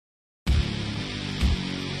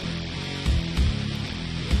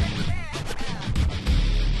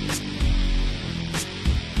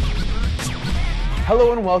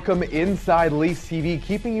Hello and welcome inside Leafs TV,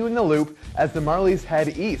 keeping you in the loop as the Marlies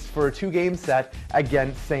head east for a two-game set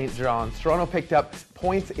against St. John's. Toronto picked up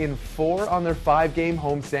points in 4 on their 5-game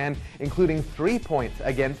homestand, including 3 points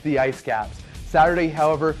against the Ice Caps. Saturday,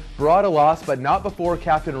 however, brought a loss, but not before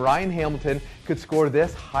captain Ryan Hamilton could score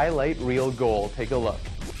this highlight reel goal. Take a look.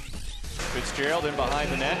 Fitzgerald in behind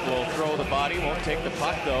the net will throw the body, won't take the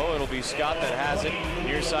puck though. It'll be Scott that has it.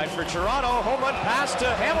 Near side for Toronto. Home run pass to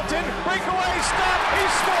Hamilton. Breakaway stop. He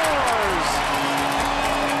scores!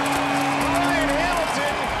 Ryan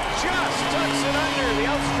Hamilton just tucks it under the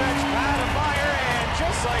outstretched pad of Meyer, and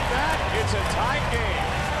just like that, it's a tied game.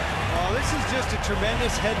 Oh, this is just a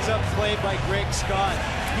tremendous heads-up play by Greg Scott.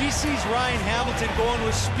 He sees Ryan Hamilton going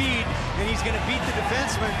with speed, and he's going to beat the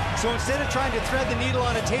defenseman. So instead of trying to thread the needle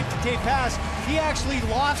on a tape-to-tape pass, he actually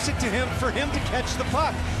lofts it to him for him to catch the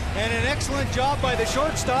puck. And an excellent job by the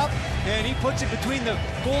shortstop, and he puts it between the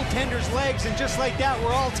goaltender's legs, and just like that,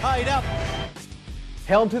 we're all tied up.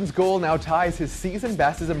 Hamilton's goal now ties his season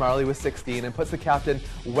best as a Marlie with 16 and puts the captain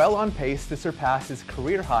well on pace to surpass his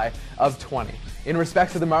career high of 20. In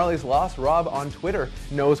respect to the Marlies' loss, Rob on Twitter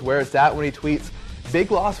knows where it's at when he tweets,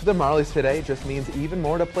 "Big loss for the Marlies today, just means even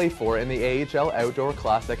more to play for in the AHL Outdoor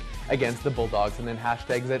Classic against the Bulldogs," and then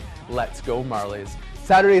hashtags it, "Let's go Marlies."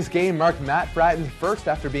 Saturday's game marked Matt Frattin's first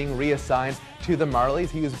after being reassigned to the Marlies.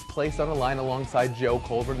 He was placed on a line alongside Joe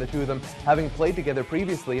Colburn, the two of them having played together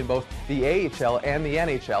previously in both the AHL and the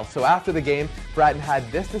NHL. So after the game, Frattin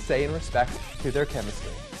had this to say in respect to their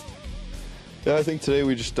chemistry. Yeah, I think today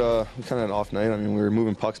we just kind of had an off night. I mean, we were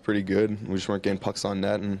moving pucks pretty good. We just weren't getting pucks on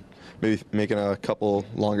net and maybe making a couple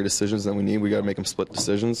longer decisions than we need. We got to make them split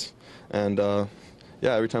decisions. And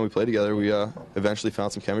yeah, every time we play together, we eventually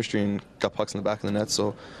found some chemistry and got pucks in the back of the net.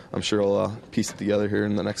 So I'm sure I'll piece it together here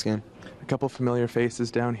in the next game. A couple familiar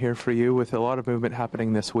faces down here for you with a lot of movement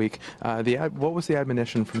happening this week. What was the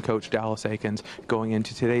admonition from Coach Dallas Aikens going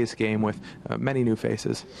into today's game with many new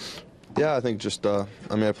faces? Yeah, I think just, I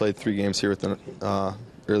mean, I played 3 games here with them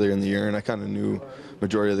earlier in the year, and I kind of knew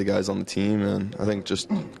majority of the guys on the team, and I think just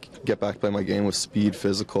get back, play my game with speed,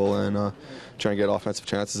 physical, and try and get offensive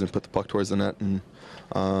chances and put the puck towards the net. And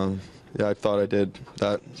yeah, I thought I did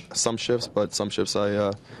that some shifts, but some shifts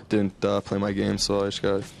I didn't play my game, so I just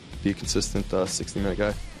got to be a consistent 60-minute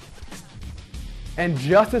guy. And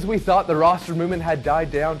just as we thought the roster movement had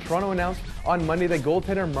died down, Toronto announced on Monday that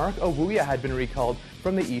goaltender Mark Owuya had been recalled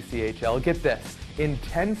from the ECHL. Get this, in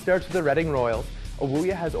 10 starts for the Reading Royals,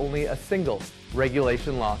 Owuya has only a single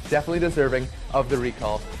regulation loss, definitely deserving of the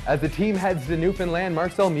recall. As the team heads to Newfoundland,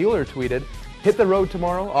 Marcel Mueller tweeted, "Hit the road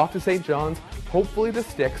tomorrow, off to St. John's. Hopefully the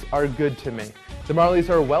sticks are good to me." The Marlies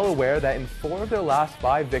are well aware that in 4 of their last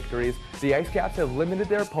 5 victories, the Ice Caps have limited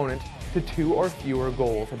their opponent to 2 or fewer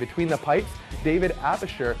goals. And between the pipes, David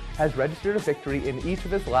Abisher has registered a victory in each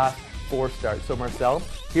of his last 4 starts. So Marcel,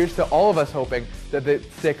 here's to all of us hoping that the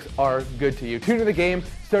sticks are good to you. Tune in the game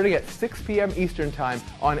starting at 6 p.m. Eastern Time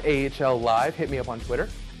on AHL Live. Hit me up on Twitter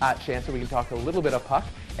at Chansler. We can talk a little bit of puck.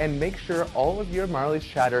 And make sure all of your Marlies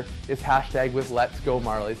chatter is hashtagged with Let's Go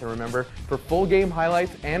Marlies. And remember, for full game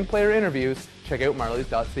highlights and player interviews, check out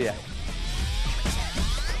marlies.ca.